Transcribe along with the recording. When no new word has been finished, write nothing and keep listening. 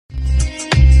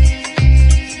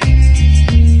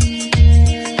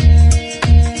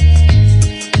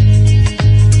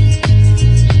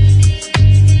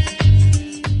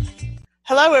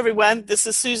everyone. This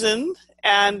is Susan,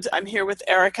 and I'm here with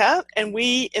Erica. And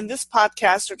we, in this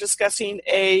podcast, are discussing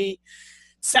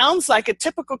sounds like a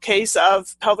typical case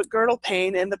of pelvic girdle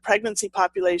pain in the pregnancy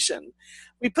population.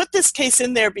 We put this case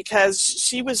in there because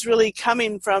she was really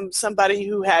coming from somebody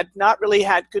who had not really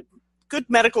had good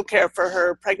medical care for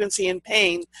her pregnancy and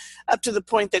pain up to the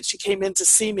point that she came in to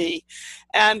see me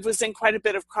and was in quite a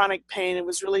bit of chronic pain and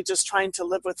was really just trying to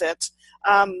live with it.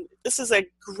 This is a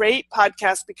great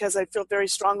podcast because I feel very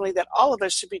strongly that all of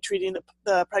us should be treating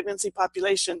the pregnancy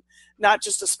population, not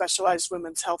just a specialized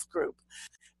women's health group.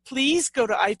 Please go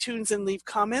to iTunes and leave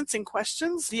comments and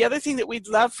questions. The other thing that we'd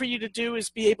love for you to do is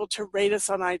be able to rate us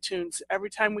on iTunes. Every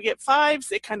time we get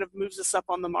 5s, it kind of moves us up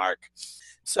on the mark.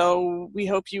 So we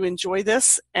hope you enjoy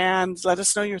this and let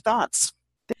us know your thoughts.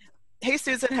 Hey,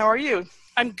 Susan, how are you?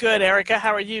 I'm good, Erica.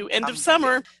 How are you? End of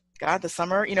summer. God, the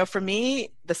summer, for me,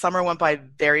 the summer went by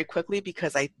very quickly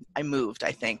because I moved,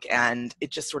 I think, and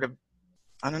it just sort of,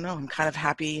 I don't know, I'm kind of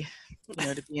happy,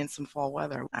 to be in some fall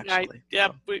weather, actually. Yeah,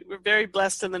 we're very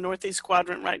blessed in the Northeast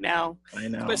quadrant right now. I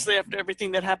know. Especially after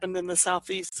everything that happened in the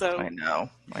Southeast. So I know.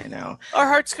 Our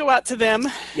hearts go out to them.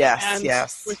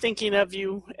 Yes. We're thinking of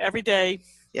you every day.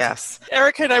 Yes.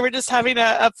 Erica and I were just having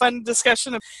a fun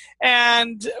discussion,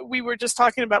 and we were just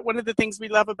talking about one of the things we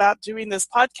love about doing this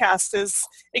podcast is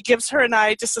it gives her and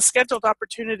I just a scheduled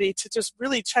opportunity to just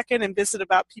really check in and visit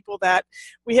about people that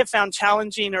we have found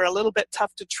challenging or a little bit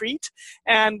tough to treat.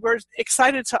 And we're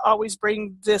excited to always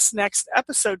bring this next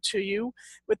episode to you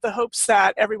with the hopes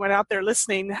that everyone out there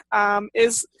listening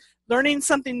is learning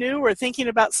something new or thinking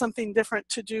about something different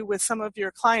to do with some of your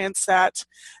clients that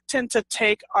tend to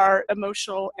take our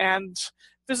emotional and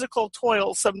physical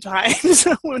toil sometimes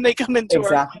when they come into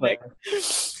our clinic.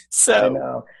 So I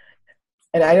know.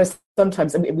 And I know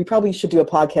sometimes we probably should do a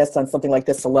podcast on something like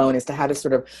this alone, as to how to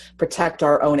sort of protect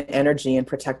our own energy and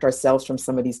protect ourselves from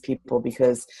some of these people,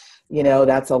 because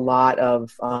that's a lot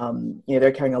of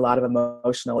they're carrying a lot of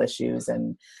emotional issues.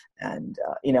 And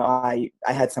I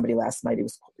had somebody last night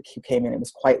who came in. It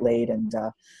was quite late, and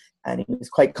he was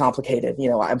quite complicated.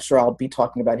 I'm sure I'll be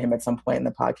talking about him at some point in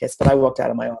the podcast, but I walked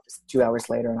out of my office 2 hours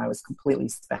later and I was completely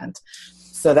spent.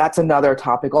 So that's another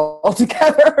topic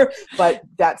altogether. But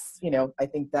that's, I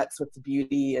think that's what the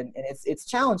beauty, and it's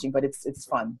challenging, but it's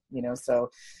fun, so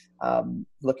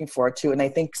looking forward to it. And I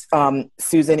think,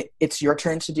 Susan, it's your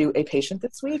turn to do a patient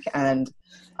this week. And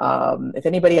if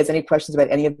anybody has any questions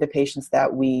about any of the patients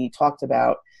that we talked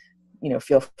about,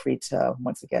 feel free to,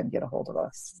 once again, get a hold of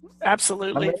us.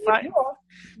 Absolutely.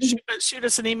 Shoot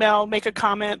us an email, make a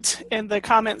comment in the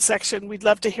comment section. We'd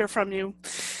love to hear from you.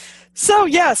 So,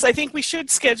 yes, I think we should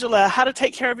schedule a how to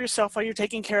take care of yourself while you're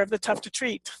taking care of the tough to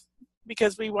treat,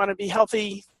 because we want to be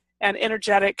healthy and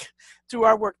energetic through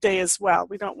our workday as well.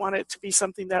 We don't want it to be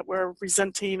something that we're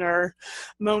resenting or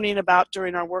moaning about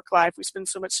during our work life. We spend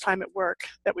so much time at work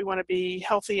that we want to be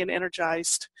healthy and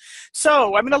energized.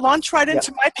 So I'm going to launch right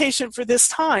into my patient for this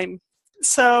time.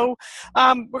 So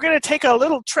we're going to take a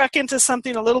little trek into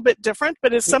something a little bit different,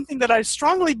 but it's something that I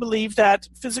strongly believe that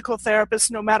physical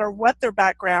therapists, no matter what their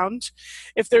background,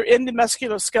 if they're in the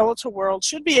musculoskeletal world,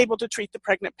 should be able to treat the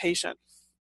pregnant patient.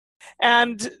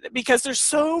 And because there's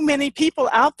so many people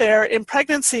out there in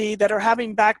pregnancy that are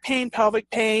having back pain, pelvic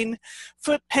pain,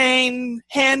 foot pain,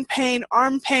 hand pain,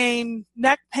 arm pain,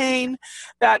 neck pain,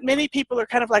 that many people are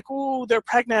kind of like, oh, they're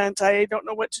pregnant. I don't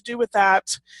know what to do with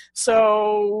that.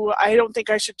 So I don't think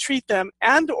I should treat them.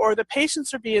 And or the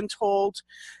patients are being told,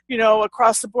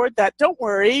 across the board that don't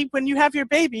worry, when you have your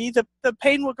baby, the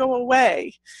pain will go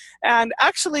away. And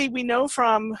actually, we know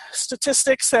from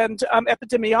statistics and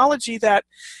epidemiology that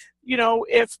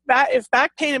if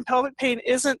back pain and pelvic pain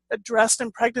isn't addressed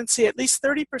in pregnancy, at least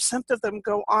 30% of them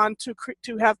go on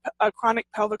to have a chronic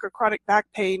pelvic or chronic back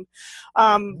pain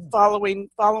following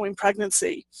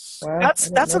pregnancy. Wow,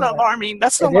 that's an alarming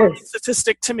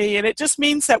statistic to me, and it just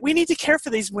means that we need to care for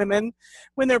these women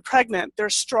when they're pregnant. They're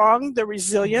strong, they're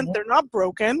resilient, they're not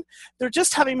broken, they're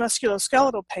just having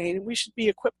musculoskeletal pain, and we should be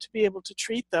equipped to be able to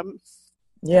treat them.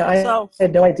 Yeah, I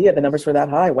had no idea the numbers were that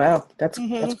high. Wow, that's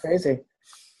crazy.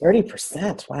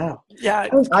 30%. Wow. Yeah.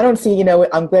 I don't see,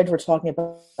 I'm glad we're talking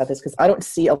about this, because I don't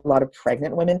see a lot of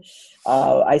pregnant women.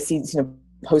 I see,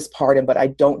 postpartum, but I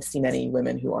don't see many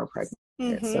women who are pregnant.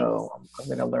 So I'm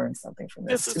going to learn something from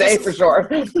this today for sure.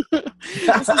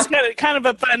 This is kind of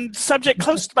a fun subject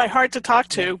close to my heart to talk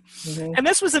to. And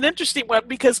this was an interesting one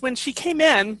because when she came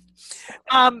in,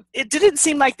 it didn't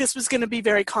seem like this was going to be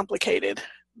very complicated.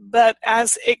 But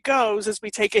as it goes, as we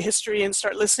take a history and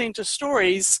start listening to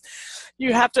stories,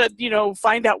 you have to,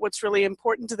 find out what's really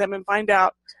important to them and find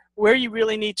out where you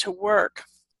really need to work.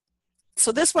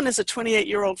 So this one is a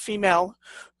 28-year-old female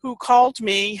who called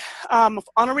me on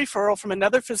a referral from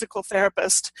another physical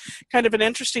therapist. Kind of an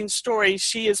interesting story.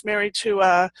 She is married to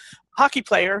a hockey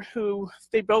player who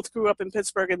they both grew up in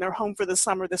Pittsburgh, and they're home for the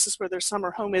summer. This is where their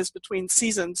summer home is between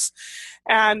seasons.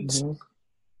 And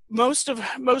most of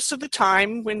the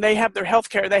time when they have their health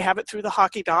care, they have it through the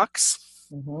hockey docs.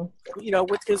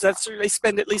 Because they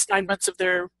spend at least 9 months of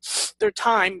their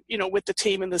time, with the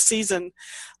team in the season.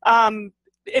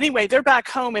 Anyway, they're back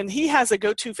home, and he has a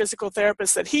go-to physical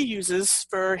therapist that he uses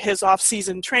for his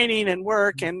off-season training and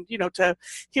work, and to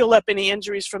heal up any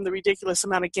injuries from the ridiculous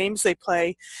amount of games they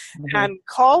play. And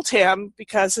called him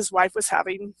because his wife was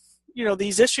having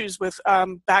these issues with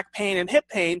back pain and hip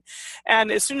pain.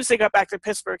 And as soon as they got back to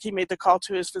Pittsburgh, he made the call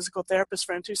to his physical therapist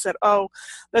friend, who said,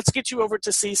 let's get her over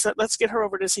to see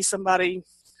somebody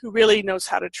who really knows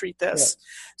how to treat this.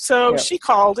 So she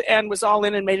called and was all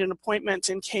in and made an appointment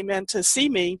and came in to see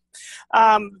me.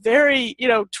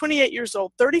 28 years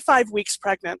old, 35 weeks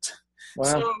pregnant. Wow.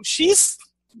 So she's,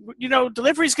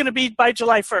 delivery's going to be by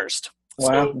July 1st.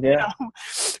 Wow.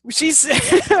 So, she's,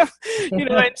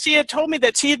 and she had told me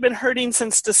that she had been hurting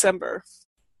since December.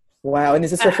 Wow. And is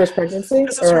this her first pregnancy?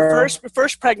 This is her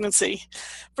first pregnancy.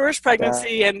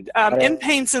 And in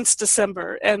pain since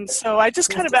December. And so I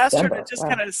just kind of asked her to just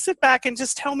kind of sit back and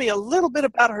just tell me a little bit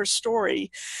about her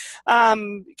story.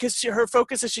 Because her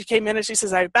focus as she came in, and she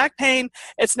says, I have back pain.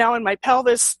 It's now in my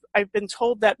pelvis. I've been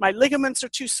told that my ligaments are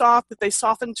too soft, that they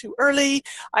soften too early.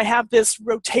 I have this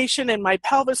rotation in my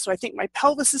pelvis, so I think my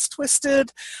pelvis is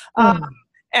twisted.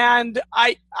 And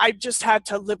I just had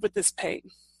to live with this pain.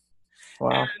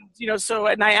 Wow. And,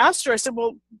 and I asked her, I said,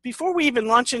 well, before we even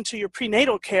launch into your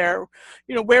prenatal care,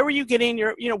 where were you getting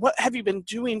what have you been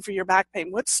doing for your back pain?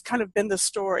 What's kind of been the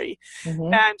story?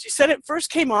 And she said it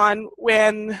first came on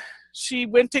when she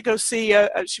went to go see,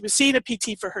 she was seeing a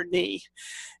PT for her knee.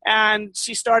 And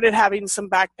she started having some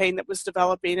back pain that was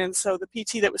developing. And so the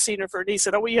PT that was seeing her for her knee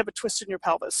said, you have a twist in your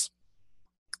pelvis.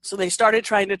 So they started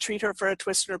trying to treat her for a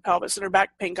twist in her pelvis, and her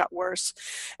back pain got worse.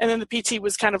 And then the PT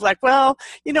was kind of like, well,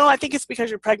 I think it's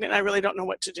because you're pregnant and I really don't know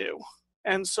what to do.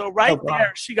 And so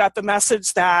there, she got the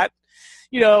message that,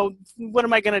 what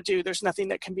am I going to do? There's nothing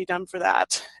that can be done for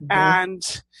that. And,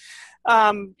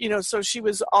 so she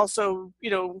was also,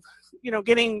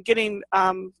 getting,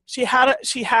 she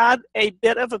had a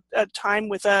bit of a time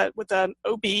with an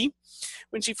OB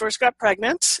when she first got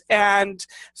pregnant. And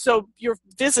so your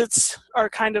visits are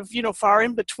kind of, far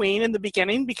in between in the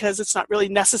beginning, because it's not really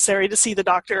necessary to see the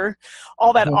doctor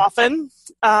all that often.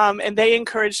 And they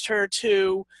encouraged her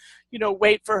to,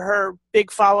 wait for her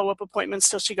big follow-up appointments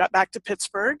till she got back to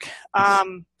Pittsburgh.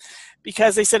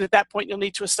 Because they said at that point you'll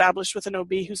need to establish with an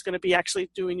OB who's going to be actually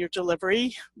doing your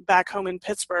delivery back home in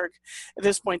Pittsburgh. At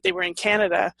this point, they were in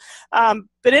Canada.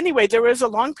 But anyway, there was a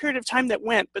long period of time that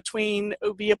went between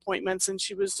OB appointments, and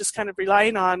she was just kind of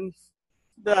relying on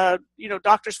the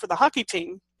doctors for the hockey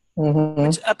team,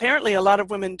 which apparently a lot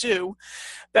of women do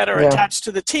that are attached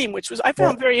to the team, which was I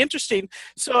found very interesting.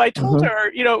 So I told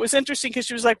her, it was interesting because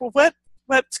she was like, well,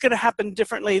 what's going to happen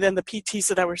differently than the PTs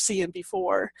that I was seeing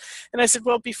before? And I said,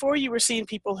 well, before you were seeing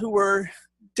people who were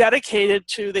dedicated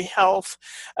to the health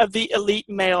of the elite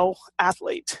male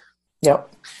athlete.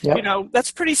 Yep. That's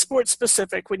pretty sports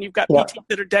specific when you've got PTs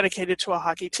that are dedicated to a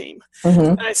hockey team.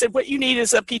 And I said, what you need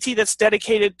is a PT that's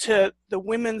dedicated to the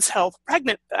women's health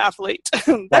pregnant athlete.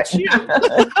 That's you.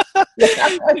 So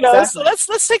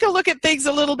let's take a look at things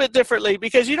a little bit differently,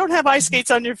 because you don't have ice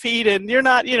skates on your feet and you're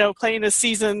not, playing a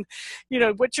season.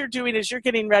 What you're doing is you're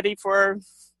getting ready for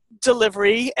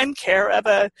delivery and care of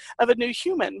a new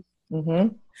human.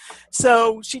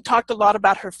 So she talked a lot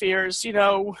about her fears,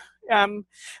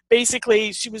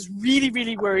 basically she was really,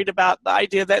 really worried about the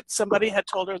idea that somebody had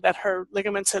told her that her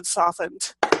ligaments had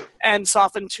softened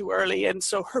too early. And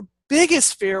so her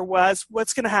biggest fear was,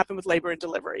 what's going to happen with labor and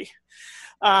delivery?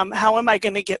 How am I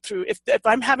going to get through? If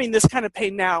I'm having this kind of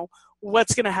pain now,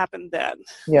 what's going to happen then?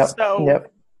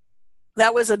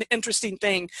 That was an interesting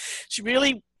thing. She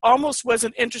really almost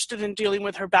wasn't interested in dealing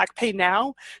with her back pain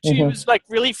now. She was like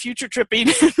really future tripping,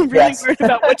 really worried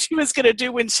about what she was going to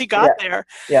do when she got there.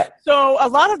 So a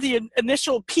lot of the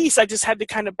initial piece, I just had to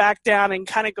kind of back down and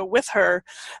kind of go with her,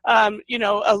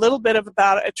 a little bit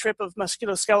about a trip of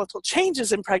musculoskeletal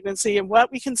changes in pregnancy and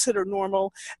what we consider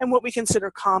normal and what we consider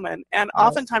common. And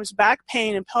oftentimes back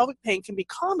pain and pelvic pain can be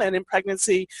common in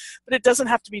pregnancy, but it doesn't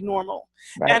have to be normal.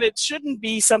 And it shouldn't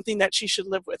be something that she should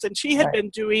live with. And she had been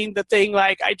doing the thing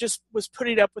like, I just was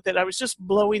putting up with it. I was just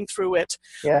blowing through it.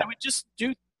 I would just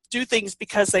do do things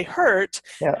because they hurt.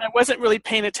 Yeah. And I wasn't really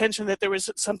paying attention that there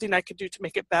was something I could do to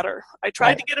make it better. I tried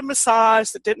Right. to get a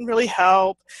massage that didn't really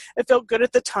help. It felt good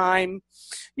at the time.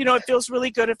 It feels really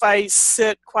good if I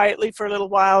sit quietly for a little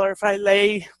while, or if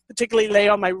I particularly lay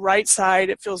on my right side,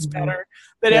 it feels better.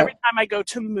 But every time I go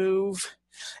to move,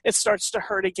 it starts to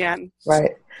hurt again.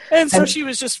 Right. And so she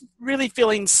was just really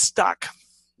feeling stuck.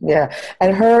 Yeah.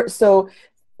 And so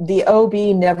the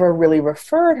OB never really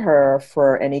referred her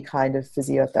for any kind of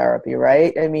physiotherapy,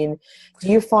 right? I mean, do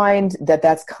you find that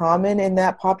that's common in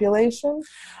that population?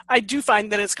 I do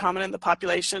find that it's common in the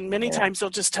population. Many times they'll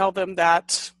just tell them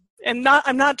that, and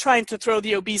I'm not trying to throw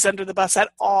the OBs under the bus at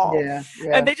all. Yeah.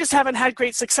 And they just haven't had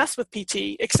great success with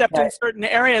PT, except in certain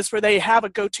areas where they have a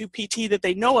go-to PT that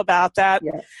they know about that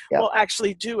will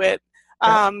actually do it.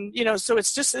 So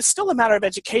it's still a matter of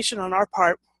education on our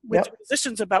part with the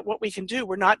physicians about what we can do.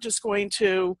 We're not just going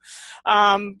to,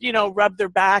 rub their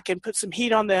back and put some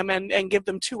heat on them and give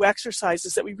them 2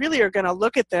 exercises. That we really are going to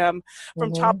look at them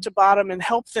from top to bottom and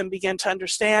help them begin to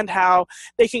understand how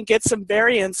they can get some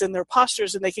variance in their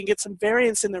postures, and they can get some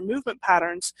variance in their movement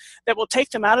patterns that will take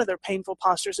them out of their painful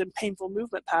postures and painful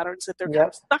movement patterns that they're kind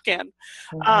of stuck in.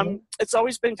 It's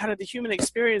always been kind of the human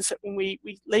experience that when we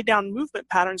lay down movement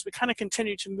patterns, we kind of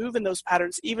continue to move in those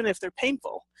patterns even if they're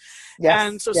painful.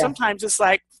 And so sometimes it's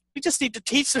like, we just need to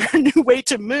teach her a new way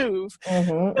to move.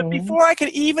 But before I could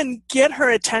even get her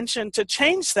attention to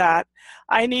change that,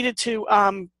 I needed to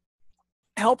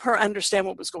help her understand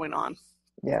what was going on.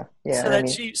 So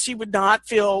that she would not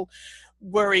feel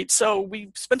worried. So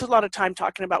we spent a lot of time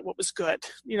talking about what was good.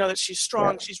 That she's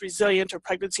strong, she's resilient, her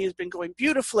pregnancy has been going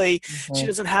beautifully. She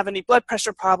doesn't have any blood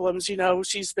pressure problems.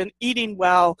 She's been eating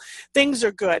well. Things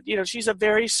are good. She's a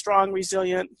very strong,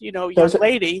 resilient, young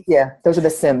lady. Yeah, those are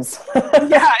the Sims.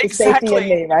 Yeah, exactly.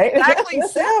 Safety in me, right? Exactly,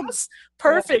 Sims.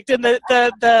 Perfect. And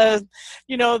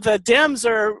the DIMS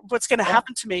are what's going to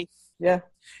happen to me.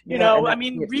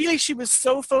 Really, she was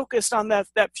so focused on that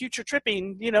future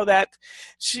tripping, that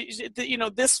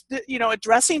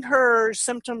addressing her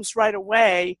symptoms right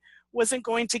away wasn't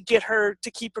going to get her to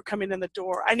keep her coming in the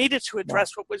door. I needed to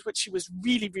address what she was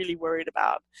really, really worried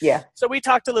about. So we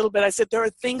talked a little bit. I said, there are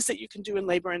things that you can do in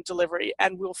labor and delivery,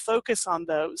 and we'll focus on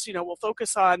those. We'll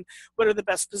focus on what are the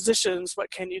best positions, what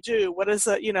can you do, what is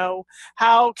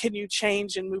how can you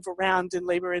change and move around in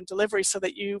labor and delivery so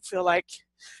that you feel like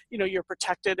you're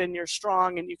protected and you're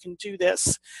strong and you can do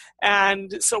this.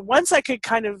 And so once I could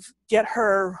kind of get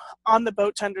her on the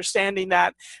boat to understanding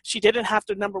that she didn't have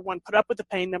to, number 1, put up with the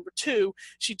pain. Number 2,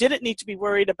 she didn't need to be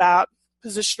worried about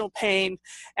positional pain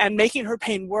and making her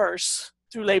pain worse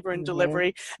through labor and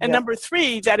delivery. And number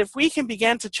 3, that if we can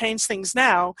begin to change things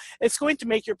now, it's going to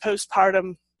make your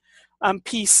postpartum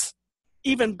piece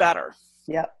even better.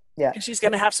 And she's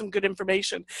going to have some good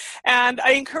information. And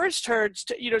I encouraged her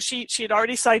to, she had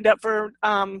already signed up for,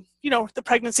 the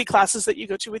pregnancy classes that you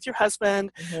go to with your husband,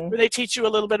 where they teach you a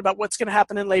little bit about what's going to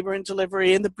happen in labor and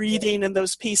delivery and the breathing and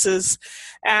those pieces.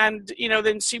 And,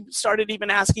 then she started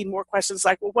even asking more questions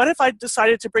like, well, what if I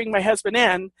decided to bring my husband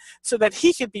in so that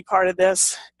he could be part of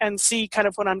this and see kind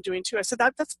of what I'm doing too? I said,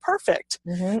 that's perfect.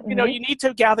 You need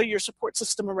to gather your support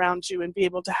system around you and be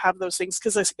able to have those things.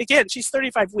 Because again, she's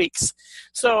 35 weeks.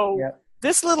 So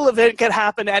this little event could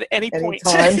happen at any point.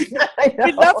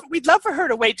 We'd love for her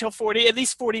to wait till 40, at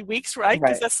least 40 weeks, right?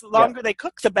 Because that's the longer they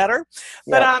cook, the better.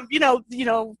 But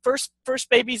first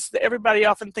babies, everybody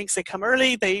often thinks they come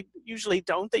early. They usually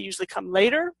don't. They usually come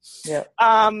later.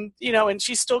 And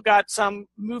she's still got some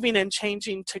moving and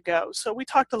changing to go. So we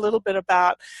talked a little bit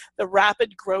about the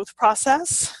rapid growth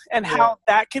process and how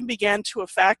that can begin to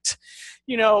affect,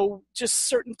 just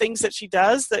certain things that she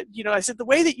does. That, I said, the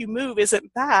way that you move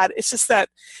isn't bad. It's just that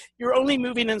you're only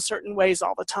moving in certain ways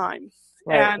all the time.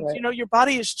 Your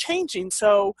body is changing.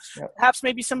 So perhaps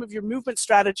maybe some of your movement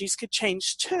strategies could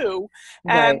change too.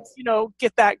 And,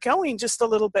 get that going just a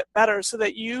little bit better so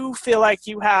that you feel like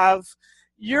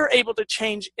you're able to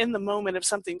change in the moment. If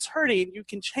something's hurting, you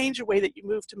can change the way that you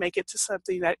move to make it to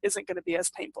something that isn't going to be as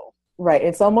painful. Right.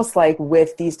 It's almost like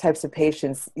with these types of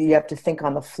patients, you have to think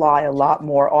on the fly a lot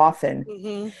more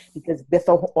often because with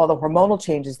all the hormonal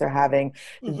changes they're having,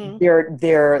 they're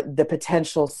the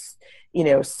potential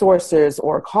sources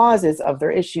or causes of their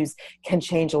issues can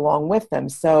change along with them.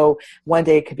 So one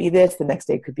day it could be this, the next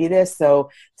day it could be this.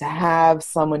 So to have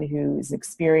someone who's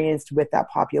experienced with that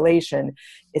population,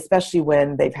 especially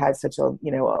when they've had such a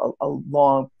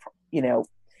long,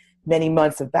 many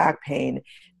months of back pain,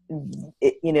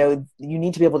 you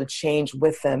need to be able to change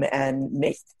with them and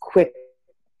make quick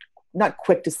not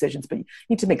quick decisions, but you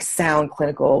need to make sound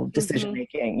clinical decision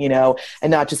making, you know,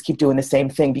 and not just keep doing the same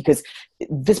thing, because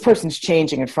this person's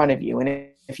changing in front of you. And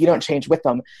if you don't change with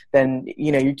them, then,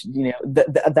 you know,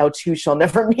 thou two shall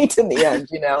never meet in the end,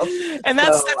 you know. And I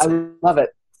love it.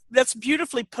 That's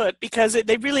beautifully put, because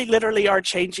they really literally are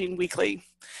changing weekly.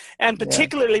 And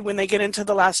particularly when they get into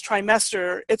the last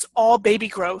trimester, it's all baby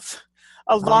growth,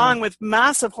 along with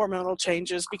massive hormonal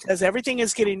changes, because everything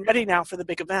is getting ready now for the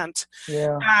big event.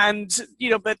 Yeah. And, you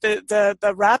know, but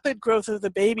the rapid growth of the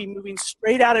baby moving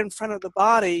straight out in front of the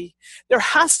body, there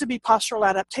has to be postural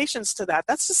adaptations to that.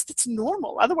 It's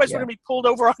normal. Otherwise, we're going to be pulled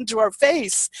over onto our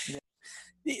face. Yeah.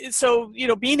 So, you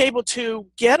know, being able to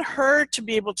get her to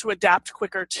be able to adapt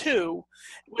quicker too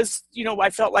was, you know,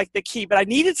 I felt like the key. But I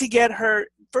needed to get her,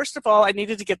 first of all, I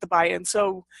needed to get the buy-in.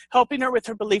 So helping her with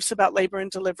her beliefs about labor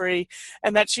and delivery,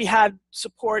 and that she had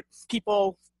support,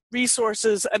 people,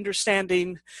 resources,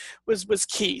 understanding was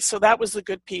key. So that was the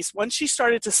good piece. Once she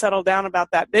started to settle down about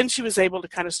that, then she was able to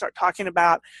kind of start talking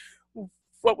about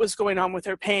what was going on with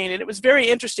her pain. And it was very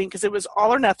interesting, because it was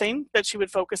all or nothing that she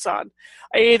would focus on.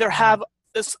 I either have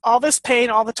all this pain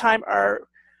all the time, or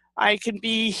I can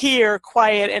be here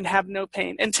quiet and have no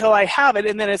pain until I have it,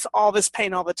 and then it's all this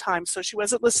pain all the time. So she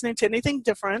wasn't listening to anything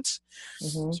different.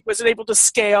 She wasn't able to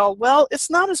scale, well, it's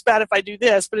not as bad if I do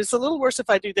this, but it's a little worse if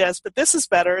I do this, but this is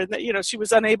better. And that, you know, she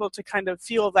was unable to kind of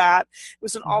feel that. It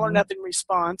was an all or nothing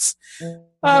response,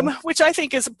 which I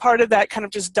think is a part of that kind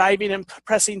of just diving and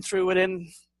pressing through it. And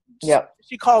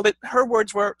she called it, her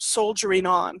words were soldiering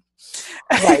on.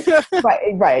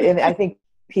 Right. And I think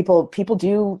people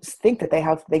do think that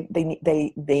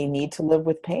they need to live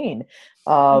with pain,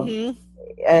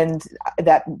 and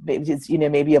that is, you know,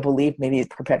 maybe a belief, maybe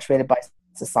it's perpetuated by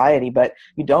society, but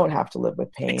you don't have to live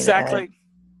with pain. Exactly. And,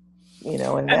 you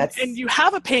know, and you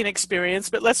have a pain experience,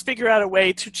 but let's figure out a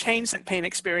way to change that pain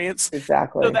experience.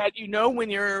 Exactly. So that you know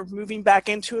when you're moving back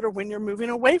into it or when you're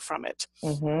moving away from it.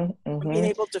 Being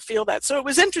able to feel that. So it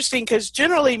was interesting, because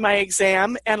generally my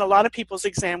exam, and a lot of people's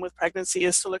exam with pregnancy,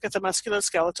 is to look at the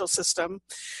musculoskeletal system,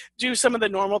 do some of the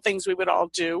normal things we would all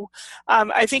do.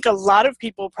 I think a lot of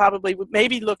people probably would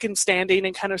maybe look in standing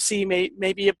and kind of see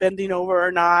maybe a bending over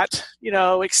or not, you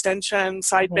know, extension,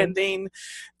 side bending,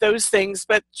 those things.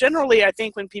 But generally, I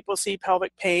think when people see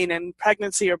pelvic pain and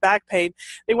pregnancy or back pain,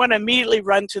 they want to immediately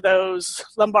run to those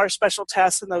lumbar special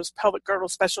tests and those pelvic girdle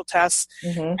special tests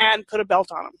and put a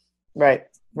belt on them. Right.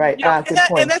 You know, Good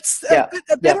point. And that's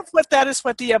a bit of what that is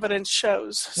what the evidence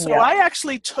shows. So I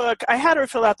had her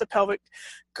fill out the Pelvic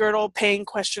Girdle Pain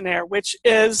Questionnaire, which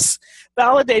is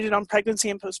validated on pregnancy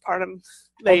and postpartum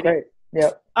ladies. Great.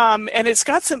 Yep. And it's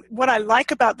got what I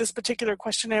like about this particular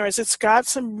questionnaire is it's got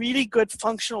some really good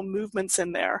functional movements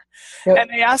in there. And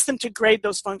they asked them to grade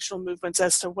those functional movements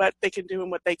as to what they can do and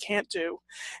what they can't do.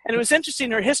 And it was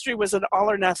interesting, her history was an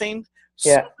all or nothing.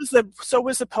 So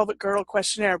was the Pelvic Girdle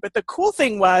Questionnaire. But the cool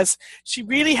thing was she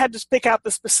really had to pick out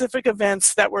the specific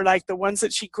events that were like the ones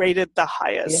that she graded the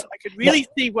highest. So I could really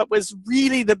see what was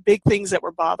really the big things that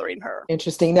were bothering her.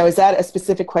 Interesting. Now, is that a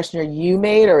specific questionnaire you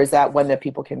made, or is that one that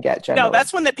people can get generally? No,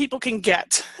 that's one that people can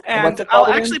get. And I'll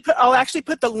actually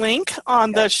put the link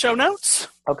on the show notes.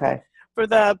 Okay. For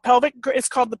it's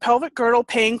called the Pelvic Girdle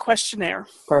Pain Questionnaire.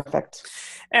 Perfect.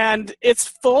 And it's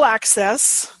full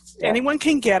access. Anyone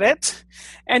can get it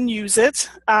and use it.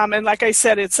 And like I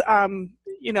said, it's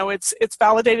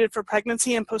validated for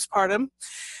pregnancy and postpartum.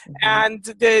 And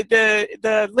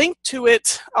the link to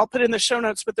it, I'll put in the show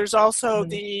notes, but there's also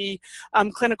the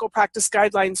clinical practice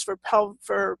guidelines for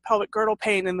pelvic girdle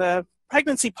pain in the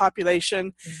pregnancy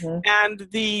population. And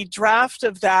the draft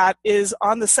of that is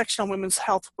on the Section on Women's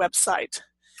Health website.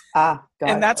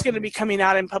 And that's going to be coming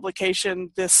out in publication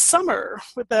this summer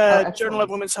with the Journal of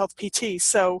Women's Health PT.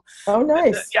 So,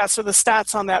 nice. So the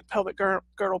stats on that Pelvic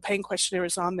Girdle Pain Questionnaire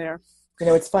is on there. You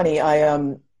know, it's funny. I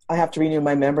have to renew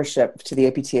my membership to the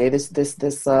APTA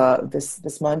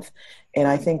this month, and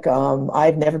I think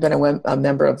I've never been a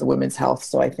member of the Women's Health,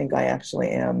 so I think I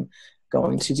actually am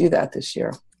going to do that this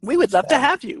year. We would love to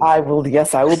have you. I will.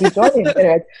 Yes, I will be joining.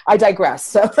 Anyway, I digress.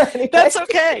 So anyway. That's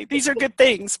okay. These are good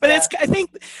things. But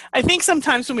I think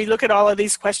sometimes when we look at all of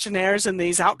these questionnaires and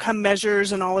these outcome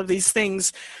measures and all of these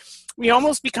things, we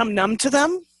almost become numb to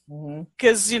them.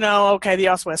 Because, the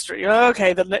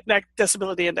OSWESTRI, the neck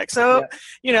disability index. So,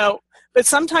 but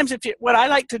sometimes what I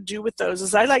like to do with those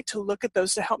is I like to look at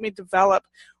those to help me develop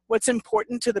what's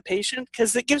important to the patient,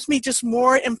 because it gives me just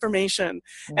more information.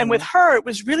 And with her, it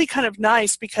was really kind of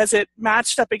nice because it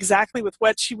matched up exactly with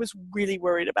what she was really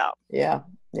worried about. Yeah.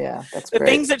 Yeah. That's the great.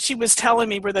 things that she was telling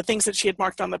me were the things that she had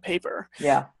marked on the paper.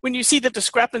 Yeah. When you see the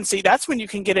discrepancy, that's when you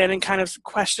can get in and kind of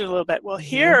question a little bit. Well,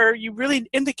 here you really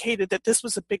indicated that this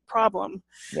was a big problem.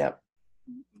 Yeah.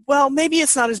 Well, maybe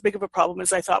it's not as big of a problem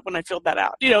as I thought when I filled that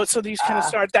out, so these kind of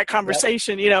start that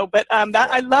conversation, but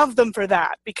I love them for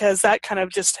that, because that kind of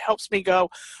just helps me go,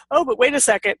 oh, but wait a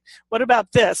second, what about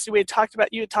this? You had talked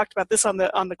about this on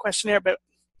the questionnaire, but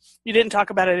you didn't talk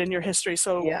about it in your history.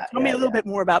 So tell me a little bit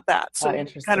more about that. So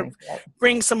kind of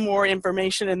bring some more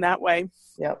information in that way.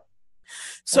 Yep.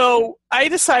 So I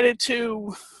decided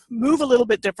to move a little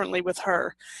bit differently with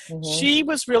her. She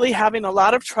was really having a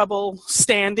lot of trouble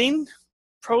standing,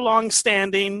 prolonged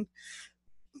standing,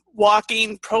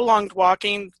 walking, prolonged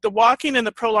walking. The walking and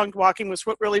the prolonged walking was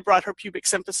what really brought her pubic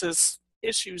symphysis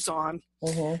issues on.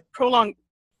 Prolonged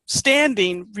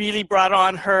standing really brought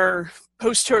on her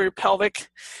posterior pelvic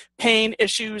pain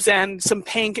issues and some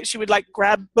pain. She would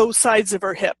grab both sides of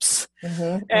her hips.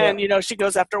 And, she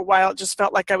goes, after a while, it just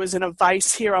felt like I was in a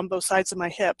vice here on both sides of my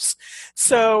hips.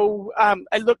 So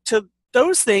I looked to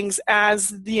those things as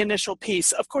the initial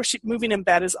piece. Of course, moving in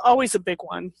bed is always a big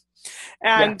one.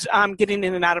 And getting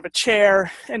in and out of a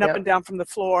chair and up and down from the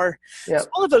floor. So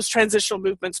all of those transitional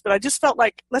movements. But I just felt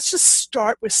like, let's just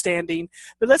start with standing,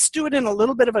 but let's do it in a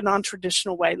little bit of a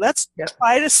non-traditional way. Let's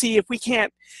try to see if we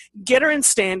can't get her in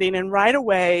standing, and right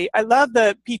away, I love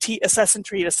the PT assess and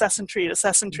treat,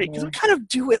 because we kind of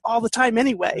do it all the time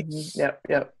anyway.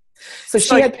 So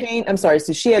she had pain. I'm sorry.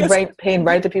 So she had pain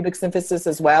right at the pubic symphysis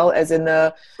as well as in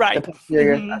the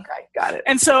posterior. Okay, got it.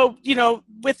 And so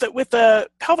with the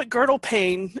pelvic girdle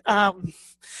pain,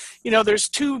 there's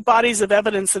two bodies of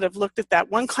evidence that have looked at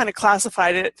that. One kind of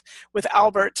classified it with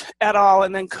Albert et al.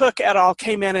 And then Cook et al.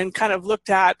 Came in and kind of looked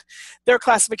at their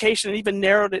classification and even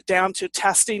narrowed it down to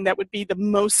testing that would be the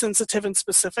most sensitive and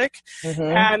specific.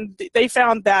 And they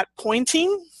found that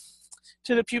pointing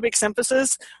to the pubic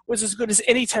symphysis was as good as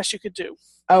any test you could do.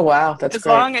 Oh, wow. That's as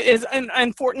great. long as an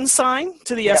important sign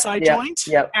to the SI joint.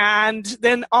 And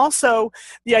then also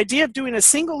the idea of doing a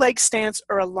single leg stance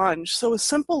or a lunge. So a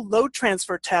simple load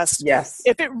transfer test.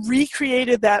 If it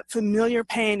recreated that familiar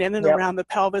pain in and around the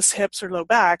pelvis, hips, or low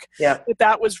back,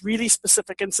 that was really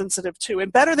specific and sensitive too.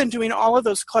 And better than doing all of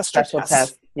those cluster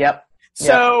tests.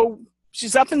 So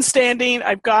she's up and standing.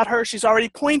 I've got her. She's already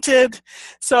pointed.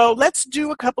 So let's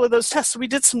do a couple of those tests. So we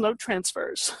did some load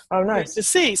transfers. Oh, nice. To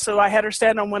see. So I had her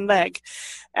stand on one leg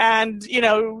and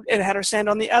had her stand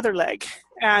on the other leg.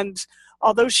 And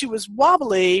although she was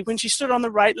wobbly, when she stood on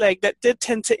the right leg, that did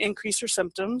tend to increase her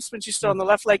symptoms. When she stood on the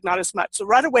left leg, not as much. So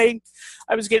right away,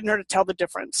 I was getting her to tell the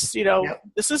difference.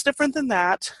 This is different than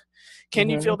that. Can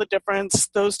you feel the difference?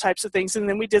 Those types of things. And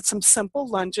then we did some simple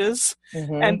lunges.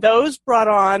 And those brought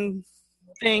on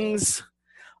things,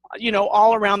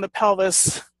 all around the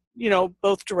pelvis,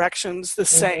 both directions the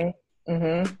same.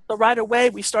 So right away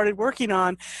we started working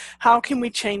on how can we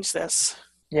change this?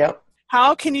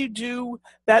 How can you do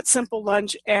that simple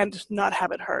lunge and not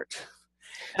have it hurt?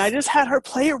 And I just had her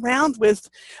play around with,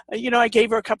 I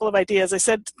gave her a couple of ideas. I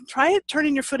said, try it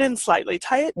turning your foot in slightly.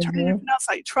 Try it turning your foot out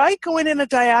slightly. Try going in a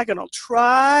diagonal.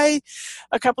 Try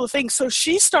a couple of things. So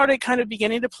she started kind of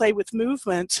beginning to play with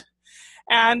movement.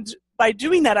 And by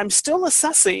doing that, I'm still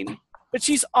assessing, but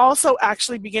she's also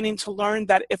actually beginning to learn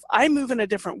that if I move in a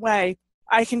different way,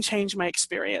 I can change my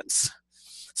experience.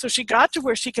 So she got to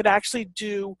where she could actually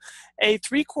do a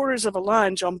 3/4 of a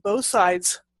lunge on both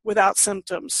sides without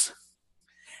symptoms.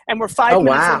 And we're 5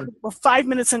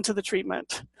 minutes into the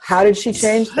treatment. How did she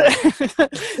change that?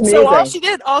 So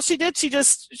all she did, she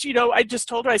just, I just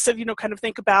told her, I said, kind of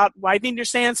think about widening your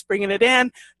stance, bringing it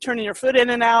in, turning your foot in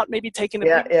and out, maybe taking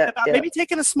maybe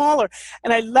taking a smaller.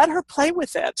 And I let her play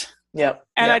with it.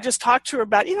 I just talked to her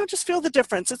about, just feel the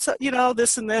difference. It's,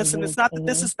 this and this, and it's not that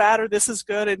this is bad or this is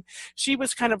good. And she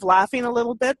was kind of laughing a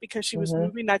little bit because she was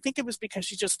moving. I think it was because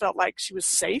she just felt like she was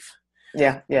safe.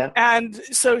 And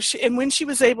so when she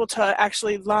was able to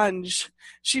actually lunge,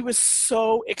 she was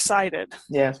so excited.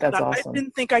 That's awesome. I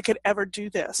didn't think I could ever do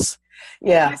this.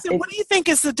 I said, what do you think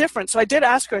is the difference? So I did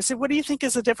ask her, I said, what do you think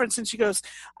is the difference? And she goes,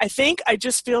 I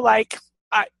just feel like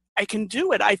I can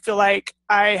do it. I feel like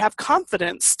I have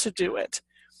confidence to do it.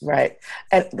 Right.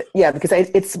 And because I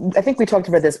think we talked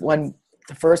about this one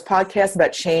the first podcast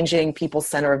about changing people's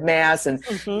center of mass and,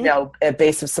 a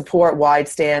base of support, wide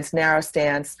stance, narrow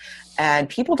stance. And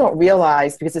people don't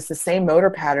realize, because it's the same motor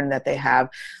pattern that they have.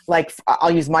 Like,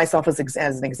 I'll use myself as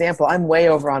an example. I'm way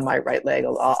over on my right leg a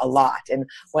lot. And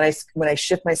when I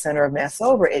shift my center of mass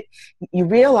over, you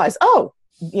realize,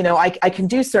 I can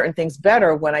do certain things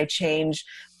better when I change,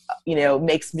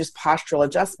 make some just postural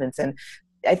adjustments. And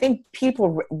I think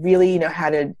people really know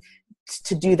how to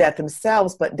do that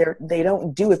themselves, but they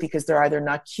don't do it because they're either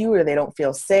not cute, or they don't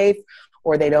feel safe,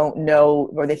 or they don't know,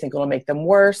 or they think it'll make them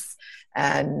worse.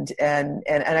 And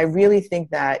I really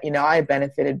think that, I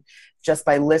benefited just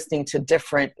by listening to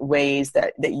different ways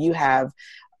that you have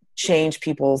changed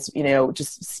people's,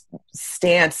 just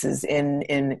stances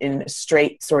in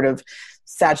straight sort of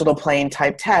sagittal plane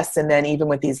type tests. And then even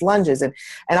with these lunges, and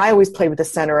I always play with the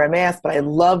center of mass, but I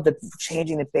love the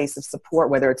changing the base of support,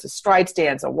 whether it's a stride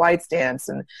stance, a wide stance.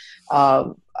 And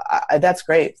that's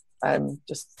great. I'm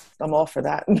all for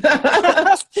that. And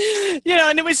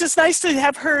it was just nice to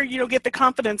have her, get the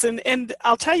confidence. And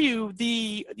I'll tell you,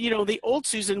 the old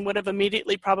Susan would have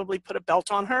immediately probably put a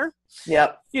belt on her.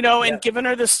 Yep. And given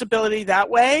her the stability that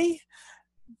way.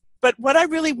 But what I'm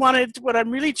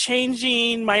really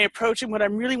changing my approach, and what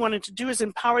I'm really wanting to do is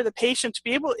empower the patient to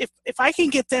be able, if I can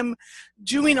get them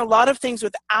doing a lot of things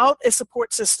without a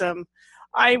support system,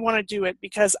 I want to do it,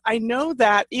 because I know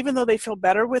that even though they feel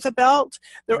better with a belt,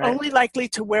 they're only likely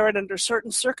to wear it under certain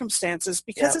circumstances,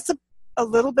 because it's a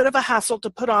little bit of a hassle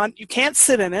to put on. You can't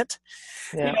sit in it,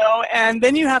 and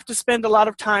then you have to spend a lot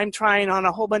of time trying on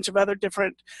a whole bunch of other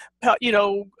different,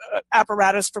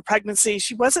 apparatus for pregnancy.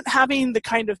 She wasn't having the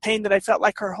kind of pain that I felt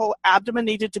like her whole abdomen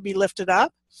needed to be lifted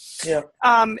up. Yeah.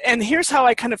 And here's how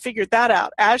I kind of figured that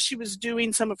out. As she was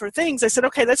doing some of her things, I said,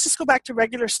 okay, let's just go back to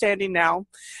regular standing now.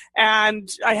 And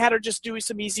I had her just do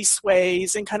some easy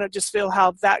sways and kind of just feel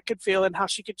how that could feel and how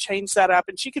she could change that up.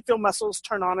 And she could feel muscles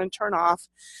turn on and turn off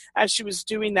as she was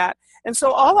doing that. And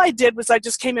so all I did was I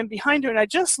just came in behind her and I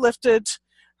just lifted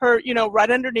her,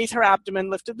 right underneath her abdomen,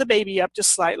 lifted the baby up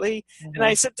just slightly. Mm-hmm. And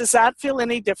I said, does that feel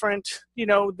any different,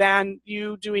 than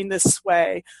you doing this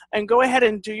sway? And go ahead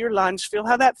and do your lunge. Feel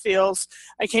how that feels.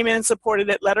 I came in and supported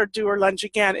it, let her do her lunge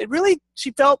again. She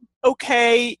felt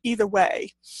okay either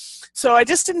way. So I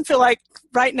just didn't feel like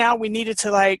right now we needed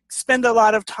to spend a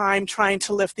lot of time trying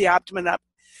to lift the abdomen up.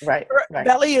 Right. Her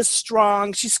belly is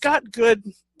strong. She's got good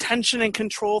tension and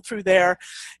control through there,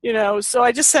 so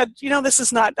I just said, this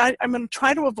is not, I'm going to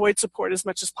try to avoid support as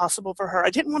much as possible for her.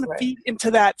 I didn't want to feed into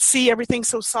that, see everything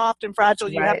so soft and fragile,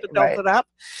 you have to belt it up.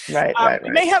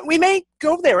 We may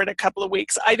go there in a couple of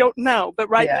weeks, I don't know,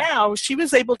 but now she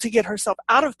was able to get herself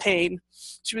out of pain.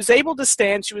 She was able to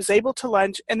stand, she was able to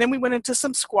lunge, and then we went into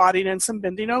some squatting and some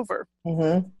bending over.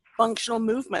 Mm-hmm. Functional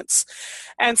movements.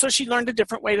 And so she learned a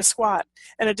different way to squat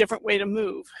and a different way to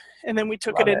move. And then we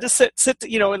took it into sit,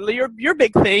 and your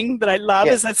big thing that I love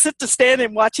is that sit to stand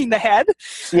and watching the head.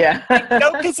 Yeah.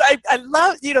 Because I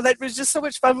love, that was just so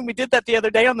much fun when we did that the other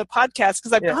day on the podcast,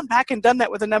 because I've gone back and done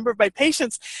that with a number of my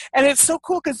patients. And it's so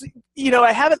cool because,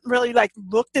 I haven't really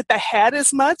looked at the head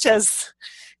as much as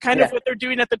kind of what they're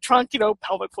doing at the trunk,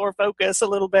 pelvic floor focus a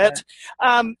little bit.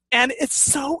 And it's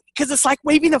so, because it's like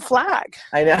waving a flag.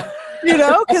 I know.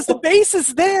 Because the base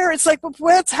is there. It's like,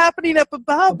 what's happening up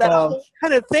above, that whole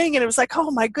kind of thing. And it was like,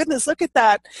 oh my goodness, look at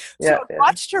that. So I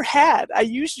watched her head. I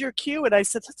used your cue and I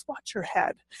said, let's watch her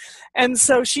head. And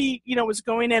so she, was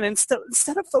going in, and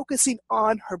instead of focusing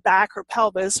on her back, her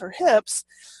pelvis, her hips,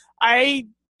 I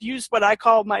used what I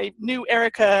call my new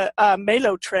Erica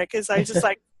Malo trick, is I just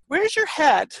where's your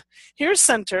head? Here's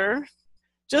center.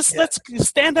 Just let's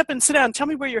stand up and sit down. Tell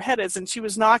me where your head is. And she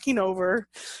was knocking over,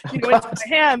 into my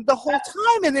hand the whole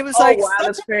time. And it was wow,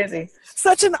 that's crazy.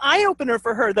 Such an eye opener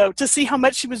for her, though, to see how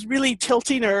much she was really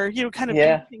tilting her, kind of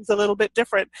doing things a little bit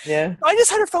different. Yeah. So I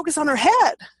just had her focus on her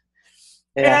head.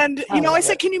 Yeah. And, I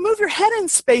said, can you move your head in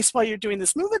space while you're doing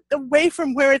this? Move it away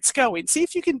from where it's going. See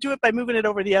if you can do it by moving it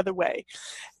over the other way.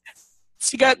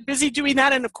 She got busy doing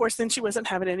that, and of course, then she wasn't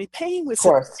having any pain with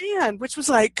her hand, which was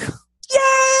like,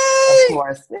 yay! Of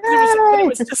course. Yay! It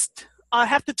was just, I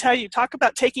have to tell you, talk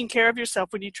about taking care of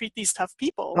yourself when you treat these tough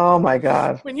people. Oh my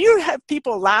God. When you have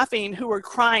people laughing who were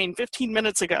crying 15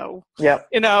 minutes ago,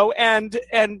 and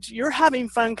you're having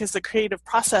fun because the creative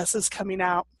process is coming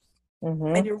out.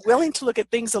 Mm-hmm. And you're willing to look at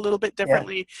things a little bit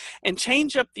differently and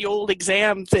change up the old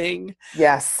exam thing.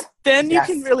 Yes. Then you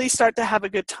can really start to have a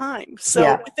good time.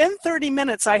 So within 30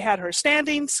 minutes, I had her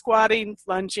standing, squatting,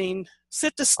 lunging,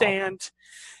 sit to stand,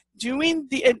 doing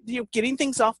the, getting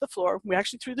things off the floor. We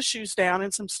actually threw the shoes down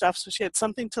and some stuff, so she had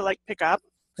something to pick up.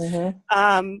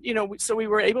 So we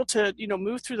were able to,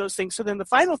 move through those things. So then the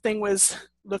final thing was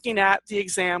looking at the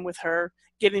exam with her,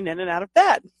 getting in and out of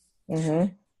bed.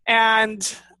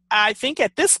 And I think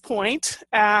at this point,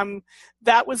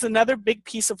 that was another big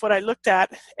piece of what I looked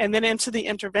at, and then into the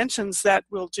interventions that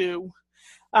we'll do,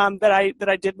 that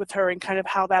I did with her, and kind of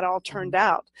how that all turned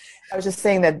out. I was just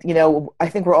saying that, I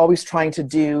think we're always trying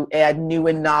to add new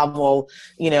and novel,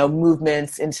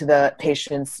 movements into the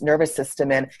patient's nervous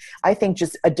system. And I think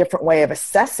just a different way of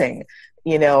assessing,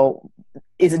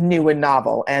 is new and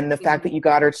novel. And the fact that you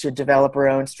got her to develop her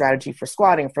own strategy for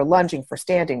squatting, for lunging, for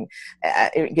standing,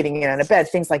 getting in and out of bed,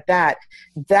 things like that,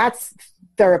 that's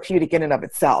therapeutic in and of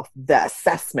itself, the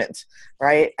assessment,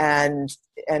 right? And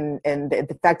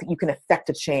the fact that you can affect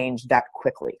a change that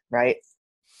quickly, right?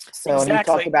 So Exactly. And you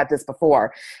talked about this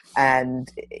before, and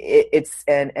it's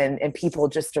people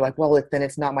just are like, well, then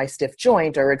it's not my stiff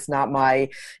joint, or it's not my,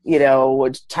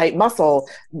 tight muscle.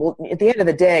 Well, at the end of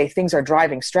the day, things are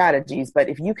driving strategies. But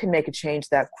if you can make a change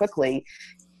that quickly,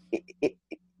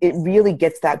 it really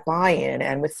gets that buy-in.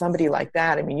 And with somebody like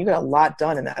that, I mean, you got a lot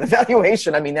done in that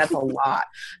evaluation. I mean, that's a lot,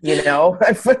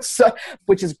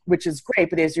 which is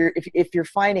great. But if you're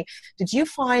finding, did you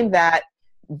find that?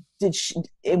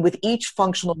 With each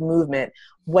functional movement,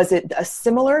 was it a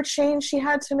similar change she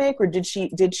had to make, or did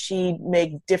she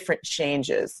make different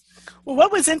changes? Well,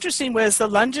 what was interesting was the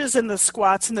lunges and the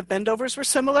squats and the bendovers were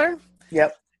similar.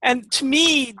 Yep. And to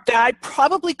me, I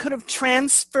probably could have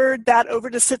transferred that over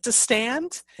to sit to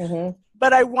stand,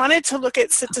 but I wanted to look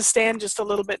at sit to stand just a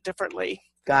little bit differently.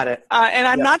 Got it. And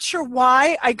I'm not sure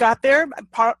why I got there.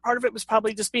 Part of it was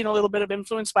probably just being a little bit of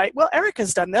influence by, well,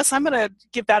 Erica's done this, I'm going to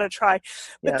give that a try.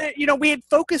 But, we had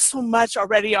focused so much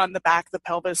already on the back of the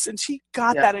pelvis, and she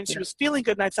got that, and she was feeling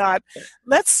good. And I thought,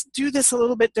 let's do this a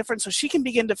little bit different so she can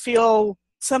begin to feel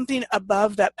something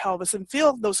above that pelvis and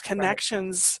feel those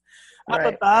connections up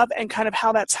above, and kind of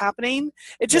how that's happening.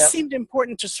 It just seemed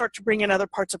important to start to bring in other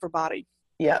parts of her body.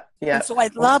 Yeah. And so I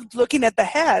loved looking at the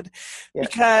head,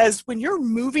 because when you're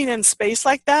moving in space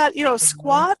like that,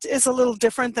 squat is a little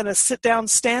different than a sit down,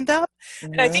 stand up.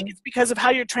 And I think it's because of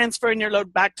how you're transferring your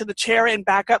load back to the chair and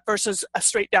back up versus a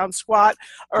straight down squat,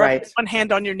 or one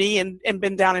hand on your knee and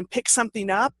bend down and pick something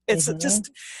up. It's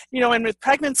just, and with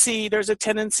pregnancy, there's a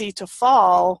tendency to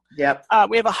fall. Yep.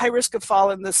 We have a high risk of fall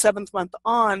in the 7th month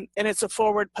on, and it's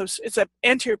it's an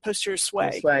anterior posterior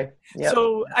sway. Yep.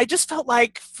 So I just felt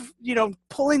like,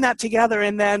 pulling that together,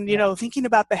 and then, thinking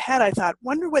about the head, I thought,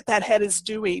 wonder what that head is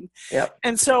doing. Yep.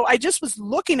 And so I just was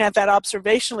looking at that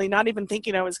observationally, not even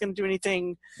thinking I was going to do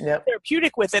anything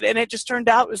therapeutic with it. And it just turned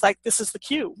out, it was like, this is the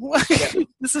cue.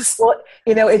 This is, well,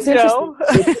 it's interesting.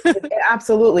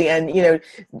 Absolutely. And,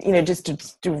 just to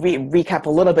recap a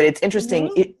little bit, it's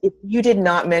interesting. If you did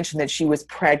not mention that she was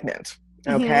pregnant,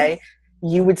 okay,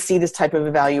 you would see this type of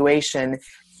evaluation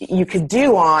you could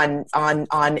do on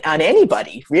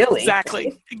anybody, really.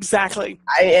 Exactly.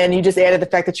 And you just added the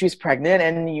fact that she was pregnant,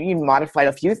 and you modified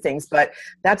a few things, but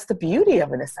that's the beauty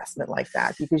of an assessment like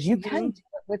that, because you can do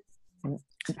it with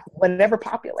whatever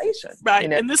population.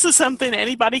 Right. And this is something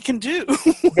anybody can do.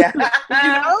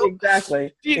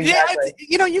 Exactly.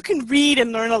 You can read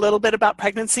and learn a little bit about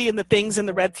pregnancy and the things and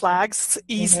the red flags. It's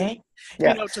easy.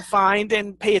 To find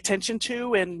and pay attention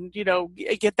to, and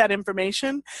get that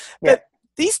information. But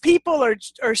these people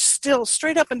are still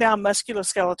straight up and down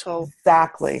musculoskeletal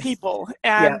people.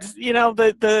 And,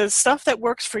 the stuff that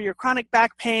works for your chronic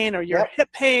back pain, or your hip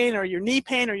pain, or your knee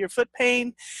pain, or your foot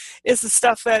pain is the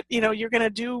stuff that, you're going to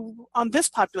do on this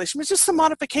population. It's just some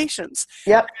modifications.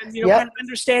 And, kind of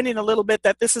understanding a little bit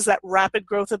that this is that rapid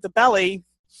growth of the belly.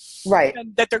 Right.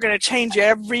 And that they're going to change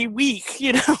every week,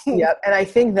 Yep. And I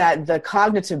think that the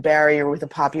cognitive barrier with a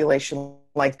population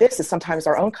like this is sometimes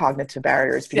our own cognitive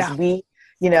barriers, because we,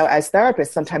 as therapists,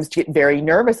 sometimes get very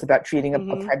nervous about treating a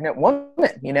pregnant woman,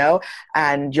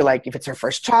 and you're like, if it's her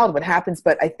first child, what happens?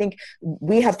 But I think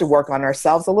we have to work on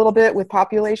ourselves a little bit with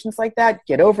populations like that.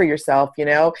 Get over yourself,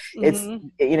 it's,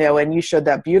 and you showed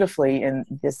that beautifully in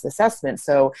this assessment.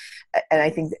 So, and I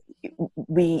think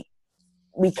we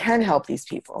can help these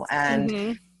people,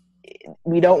 and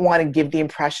we don't want to give the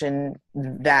impression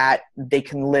that they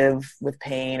can live with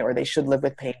pain, or they should live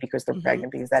with pain because they're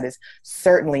pregnant, because that is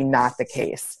certainly not the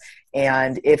case.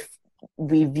 And if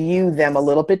we view them a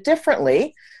little bit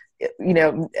differently,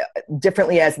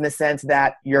 differently as in the sense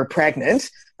that you're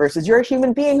pregnant versus you're a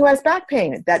human being who has back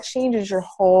pain, that changes your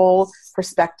whole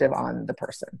perspective on the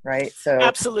person, right? So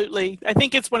absolutely. I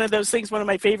think it's one of those things. One of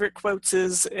my favorite quotes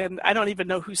is, and I don't even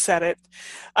know who said it,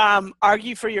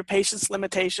 argue for your patient's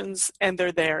limitations and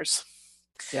they're theirs.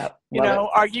 Yep. You know,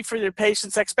 argue for your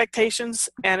patient's expectations,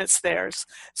 and it's theirs.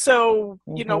 So,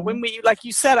 you know, when we, like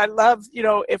you said, I love, you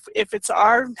know, if it's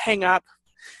our hang up,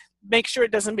 make sure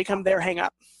it doesn't become their hang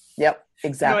up. Yep,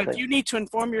 exactly. You know, if you need to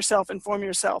inform yourself.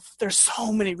 There's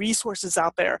so many resources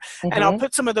out there. And I'll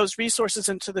put some of those resources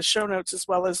into the show notes, as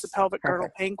well as the Pelvic Girdle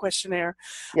Pain Questionnaire.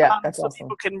 Yeah, that's so awesome.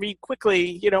 People can read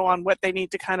quickly, you know, on what they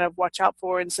need to kind of watch out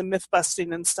for, and some myth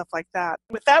busting and stuff like that.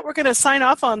 With that, we're going to sign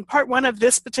off on part 1 of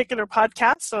this particular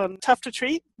podcast on Tough to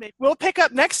Treat. We'll pick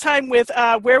up next time with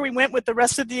where we went with the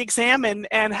rest of the exam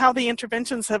and how the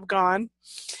interventions have gone,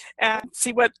 and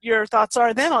see what your thoughts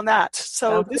are then on that.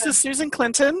 So this is Susan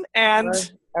Clinton and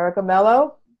Erica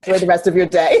Mello. Enjoy the rest of your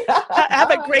day.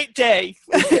 Have a great day.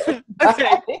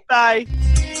 Okay, bye.